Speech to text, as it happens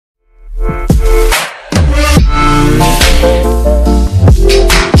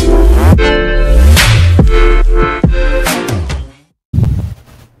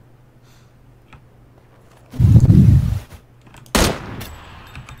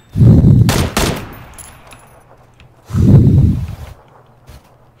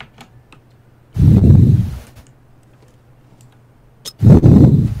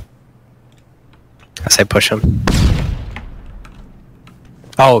say push him.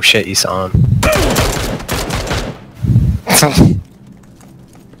 Oh shit, you saw him.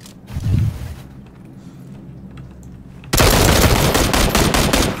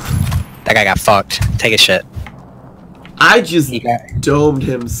 That guy got fucked. Take a shit. I just domed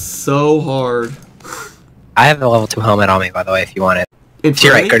him so hard. I have the level 2 helmet on me, by the way, if you want it. To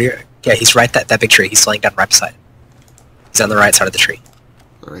your right, go to your... Yeah, he's right that big tree. He's laying down right beside it. He's on the right side of the tree.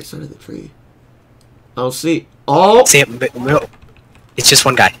 On the right side of the tree. I don't see... Oh! See him? It's just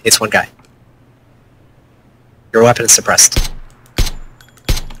one guy. It's one guy. Your weapon is suppressed.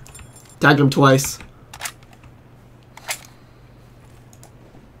 Tagged him twice.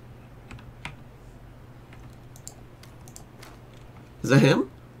 Is that him?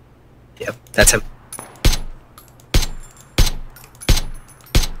 Yep, that's him.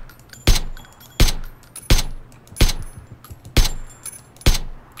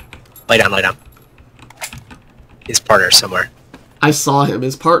 Lay down, lay down. His partner's somewhere. I saw him.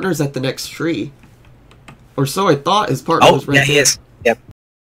 His partner's at the next tree. Or so I thought his partner was right there. Yeah, he is. Yep.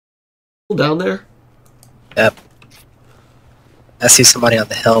 Down there? Yep. I see somebody on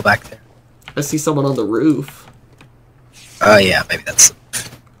the hill back there. I see someone on the roof. Oh yeah, maybe that's...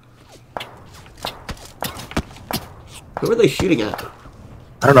 Who are they shooting at?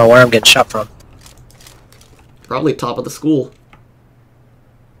 I don't know where I'm getting shot from. Probably top of the school.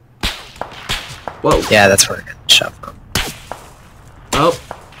 Whoa. Yeah, that's where I'm getting shot from. Oh.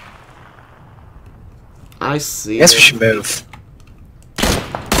 I see. I guess we should move.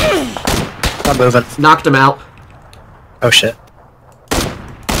 I'm moving. Knocked him out. Oh shit.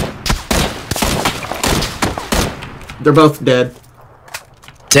 They're both dead.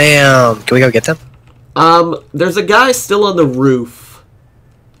 Damn. Can we go get them? There's a guy still on the roof.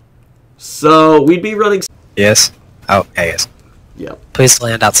 So, we'd be running... Yes. Oh, yeah, yes. Yep. Please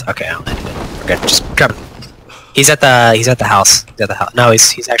land outside. Okay, I'll land it. We're good. Just grab him. He's at the house. He's at the house. No,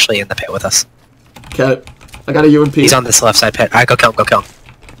 he's actually in the pit with us. Okay. I got a UMP. He's on this left side pit. Alright, go kill him, go kill him.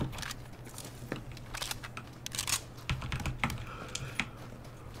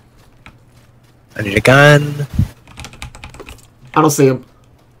 I need a gun. I don't see him.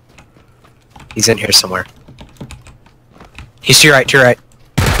 He's in here somewhere. He's to your right, to your right.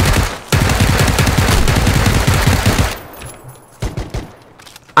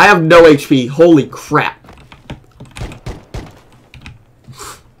 I have no HP. Holy crap.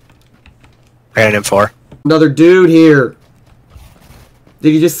 I got an M4. Another dude here.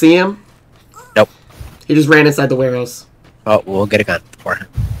 Did you just see him? Nope. He just ran inside the warehouse. Oh, we'll get a gun for him.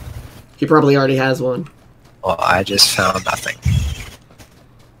 He probably already has one. Well, I just found nothing.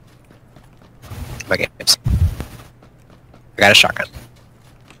 My games. I got a shotgun.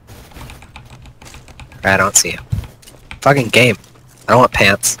 I don't see him. Fucking game. I don't want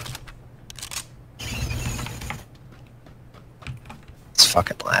pants. It's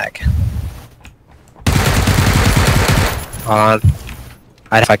fucking lag. Hold on.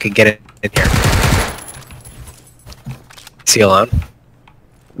 If I could get it in here. Is he alone?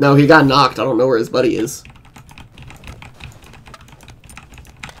 No, he got knocked. I don't know where his buddy is.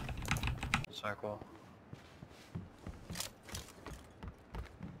 Circle.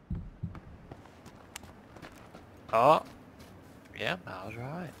 Oh. Yeah, I was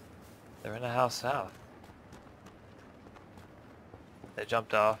right. They're in the house south. They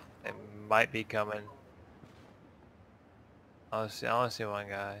jumped off. They might be coming. I only see one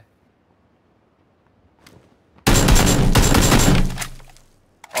guy.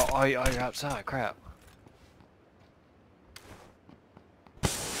 Oh, you're outside. Crap.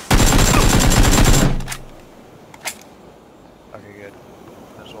 Okay, good.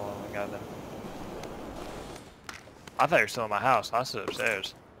 There's one guy there. I thought you were still in my house. I stood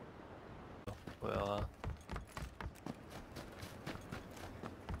upstairs. Well,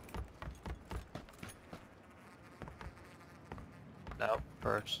 no,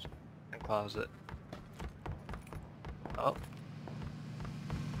 first and closet. Oh.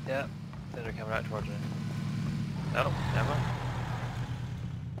 Yeah, then they're coming out towards me. No, never mind.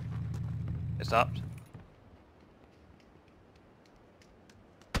 It stopped.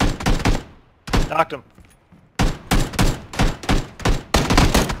 Knocked him.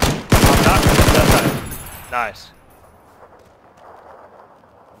 Nice.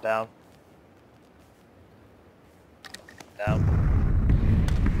 Down. Down.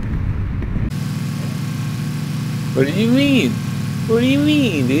 What do you mean? What do you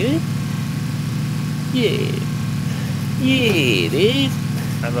mean, dude? Yeah. Yeah, dude.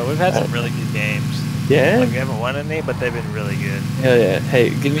 I know, we've had some really good games. Yeah? Like, we haven't won any, but they've been really good. Hell yeah.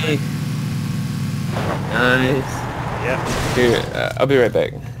 Hey, give me... Nice. Yep. Here, I'll be right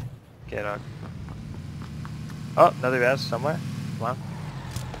back. Okay, dog. Oh, another res somewhere. Come on.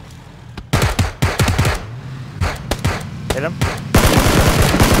 Hit him.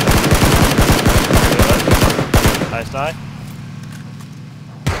 Good. Nice die.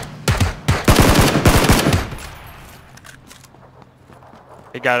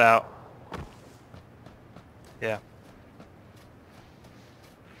 He got out. Yeah.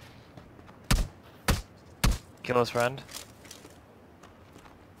 Kill his friend.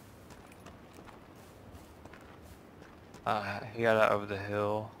 He got out over the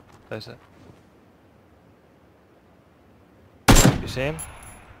hill. There's it. You see him?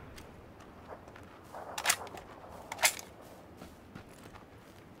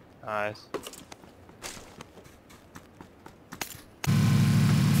 Nice.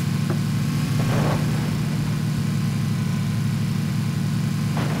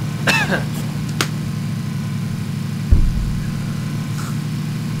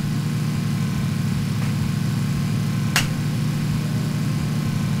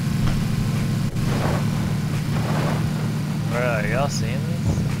 Are y'all seeing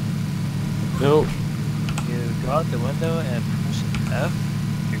this? Nope. You go out the window and push F,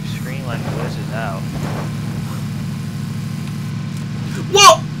 your screen like glitches out.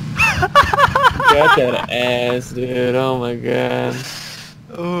 Whoa! Got that ass, dude. Oh my god.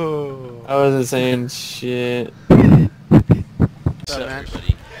 Ooh. I wasn't saying shit. What's up,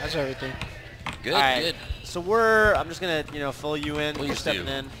 everybody? How's everything? Good, Alright, good. so I'm just gonna, fill you in. Please You're stepping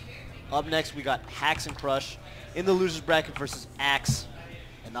do. in. Up next, we got Hacks and Crush in the losers bracket versus Axe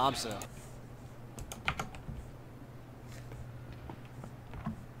and Amsa.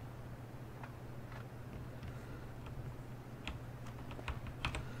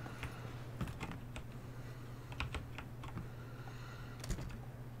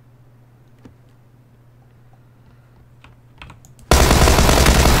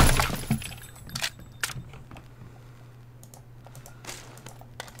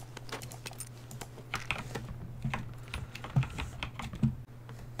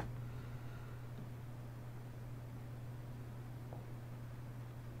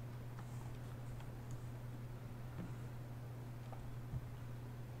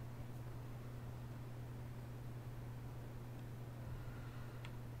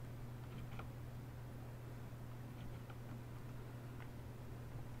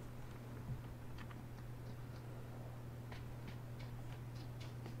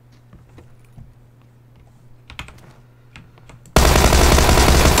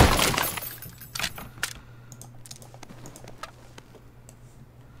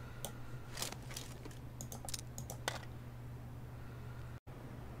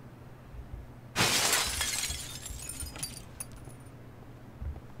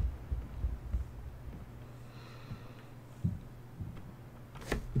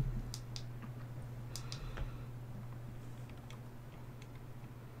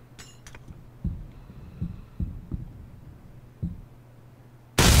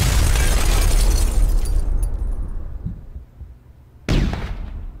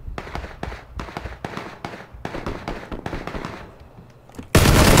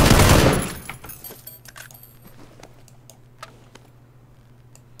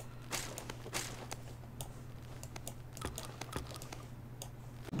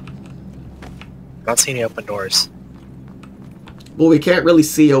 I don't see any open doors. Well, we can't really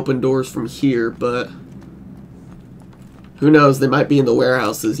see open doors from here, but who knows? They might be in the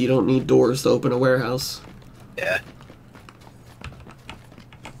warehouses. You don't need doors to open a warehouse. Yeah.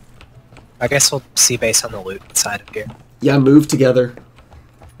 I guess we'll see based on the loot inside of here. Yeah, move together.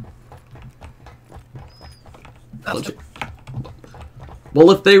 Nothing.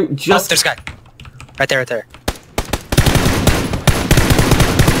 Well, if they Oh, just... there's a guy. Right there, right there.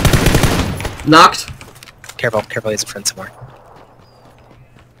 Knocked. Careful, careful, he's in front somewhere.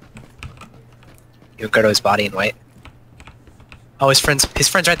 You go to his body and wait. Oh, his friend's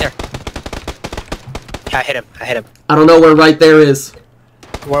right there. Yeah, I hit him. I don't know where right there is.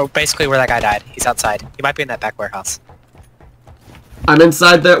 Well, basically where that guy died. He's outside. He might be in that back warehouse. I'm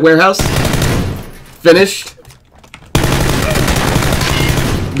inside that warehouse. Finished.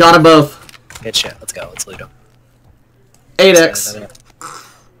 Got them both. Good shit. Let's go. Let's loot him. 8x.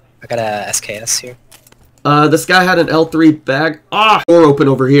 I got a SKS here. This guy had an L3 bag. Ah! Door open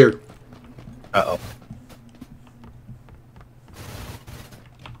over here. Uh-oh.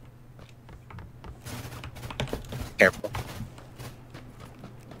 Careful.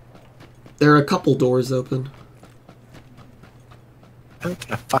 There are a couple doors open. I'm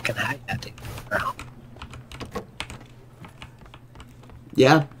gonna fucking hack that dude. Oh.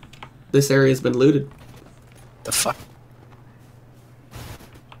 Yeah. This area's been looted. The fuck?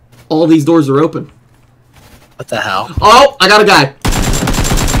 All these doors are open. What the hell? Oh, I got a guy.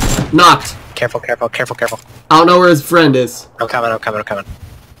 Knocked. Careful, careful, careful, careful. I don't know where his friend is. I'm coming, I'm coming, I'm coming.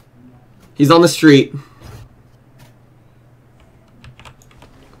 He's on the street.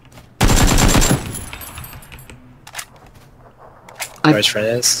 Where his friend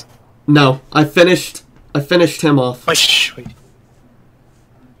is? No, I finished him off. Wait.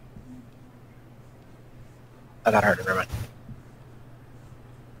 I got hurt, never mind.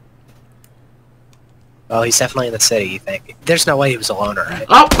 Oh, he's definitely in the city, you think? There's no way he was a loner, right?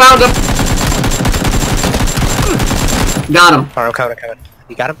 Oh, found him! Got him. Oh, I'm coming, I'm coming.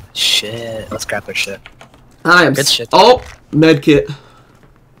 You got him? Shit, let's grab their shit. I am. Good shit. Oh, medkit.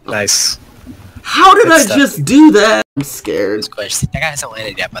 Nice. How did Good I stuff. just do that? I'm scared. That guy hasn't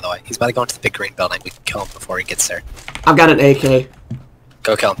landed yet, by the way. He's about to go into the big green building. We can kill him before he gets there. I've got an AK.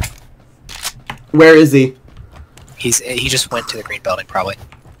 Go kill him. Where is he? He just went to the green building, probably.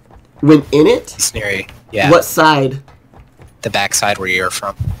 Went in it? He's near you. Yeah. What side? The back side where you're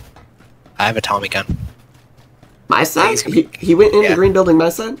from. I have a Tommy gun. My side? Yeah, He went in yeah. the green building my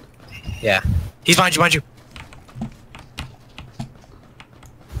side? Yeah. He's behind you, behind you!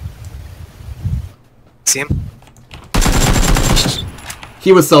 See him?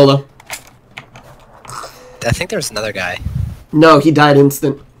 He was solo. I think there's another guy. No, he died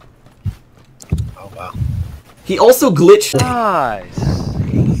instant. Oh, wow. He also glitched. Nice.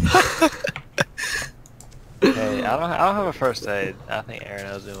 Hey, I don't have a first aid. I think Aaron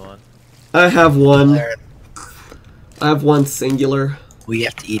owes me one. I have one. Aaron, I have one singular. we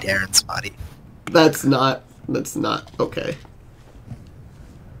have to eat Aaron's body. That's not okay.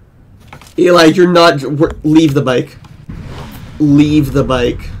 Eli, you're not. Leave the bike. Leave the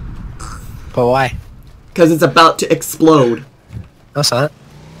bike. But why? Because it's about to explode. No, it's not.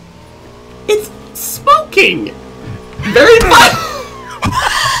 It's smoking! Very fun!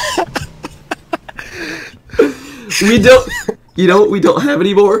 we don't have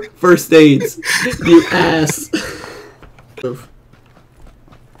any more first aids. You ass.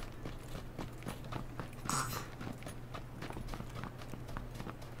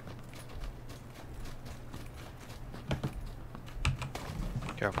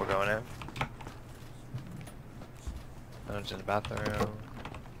 Careful going in. Someone's in the bathroom.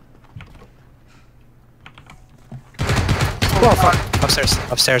 Oh, fuck. Upstairs,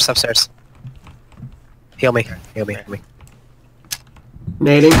 upstairs, upstairs. Heal me, heal me, heal me.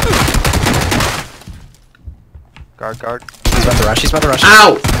 Nading. Guard, guard. He's about to rush, he's about to rush.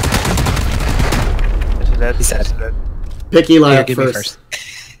 Ow! He's dead. He's dead. dead. Pick Eli Here, up give me first.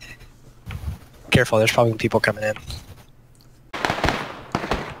 Careful, there's probably people coming in.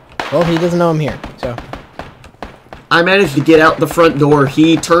 Well, he doesn't know I'm here, so. I managed to get out the front door.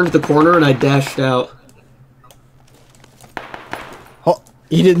 He turned the corner and I dashed out. Oh,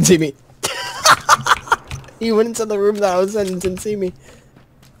 he didn't see me. He went into the room that I was in and didn't see me.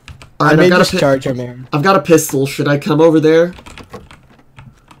 Alright, I may I've just charge him, Aaron. I've got a pistol. Should I come over there?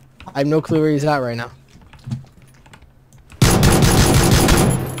 I have no clue where he's at right now.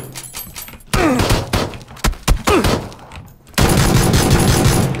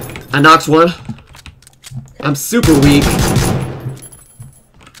 I knocked one. I'm super weak.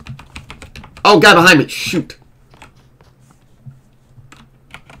 Oh, guy behind me. Shoot.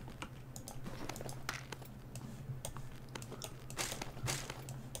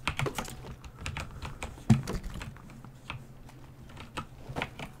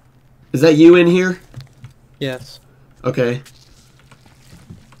 Is that you in here? Yes. Okay.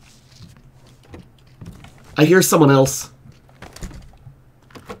 I hear someone else.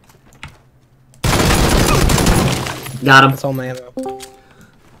 Got him. That's all my ammo.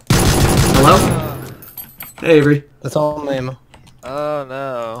 Hello? Hey, Avery. That's all my ammo. Oh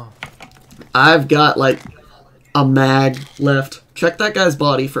no. I've got, like, a mag left. Check that guy's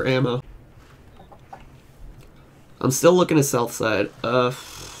body for ammo. I'm still looking at south side.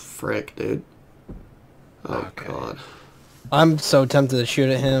 Frick, dude. Oh, Okay. God. I'm so tempted to shoot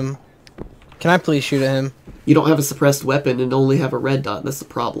at him. Can I please shoot at him? You don't have a suppressed weapon and only have a red dot. That's the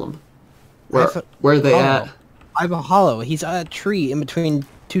problem. Where are they at? I have a hollow. He's at a tree in between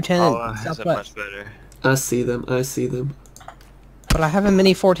 210 Oh, and has it southwest. much better. I see them. I see them. But I have a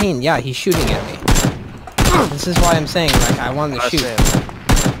mini 14. Yeah, he's shooting at me. This is why I'm saying, like, I want him to I shoot. see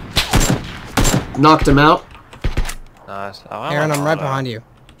him. Knocked him out. Nice. Oh, Aaron, I'm right behind you.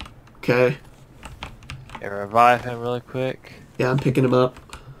 Okay. Yeah, revive him really quick. Yeah, I'm picking him up.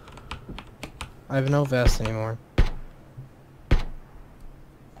 I have no vest anymore.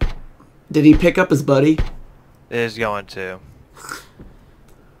 Did he pick up his buddy? It is going to.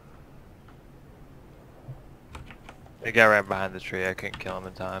 The guy right behind the tree. I couldn't kill him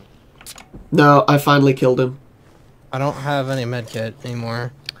in time. No, I finally killed him. I don't have any medkit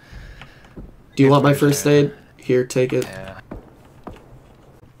anymore. Do you want my first aid? Here, take it. Yeah.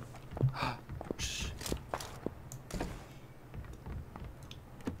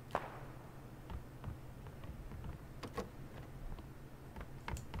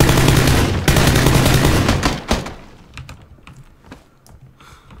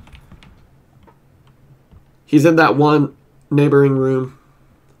 He's in that one neighboring room.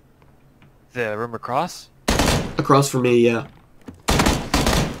 The room across? Across from me, yeah.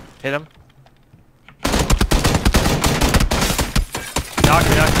 Hit him. Knock.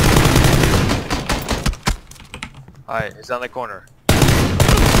 Alright, he's on the corner.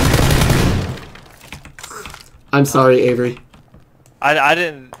 I'm sorry, Avery. I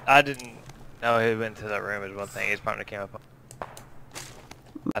didn't know he went to that room is one thing. His partner came up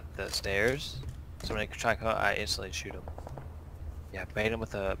at the stairs. So when he try to come out, I instantly shoot him. Yeah, bait him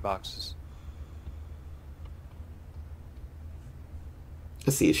with the boxes.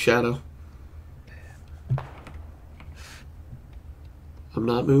 I see his shadow. I'm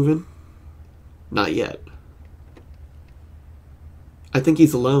not moving. Not yet. I think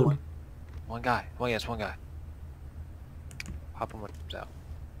he's alone. One guy. Oh yes, one guy. Pop him when he's out.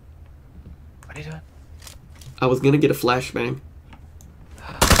 What are you doing? I was gonna get a flashbang.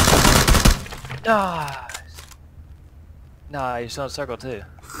 Nice. Nah, you're still in circle too.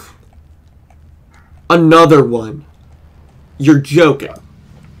 Another one. You're joking.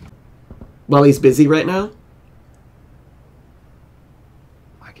 Well, he's busy right now?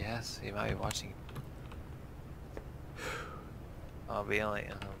 I guess he might be watching. I'll be only.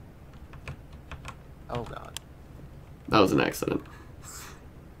 Oh god. That was an accident.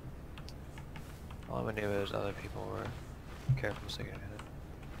 All I knew was other people were careful sticking it.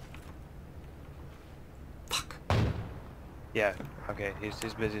 Fuck. Yeah. Okay. He's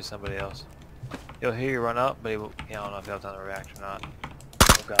busy with somebody else. He'll hear you run up, but I don't know if he'll have time to react or not.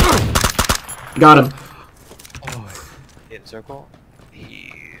 Oh god. Got him. Oh. Hit circle.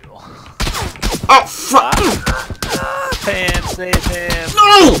 Heal. Oh, fuck! Pan, save him.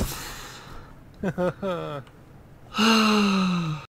 No!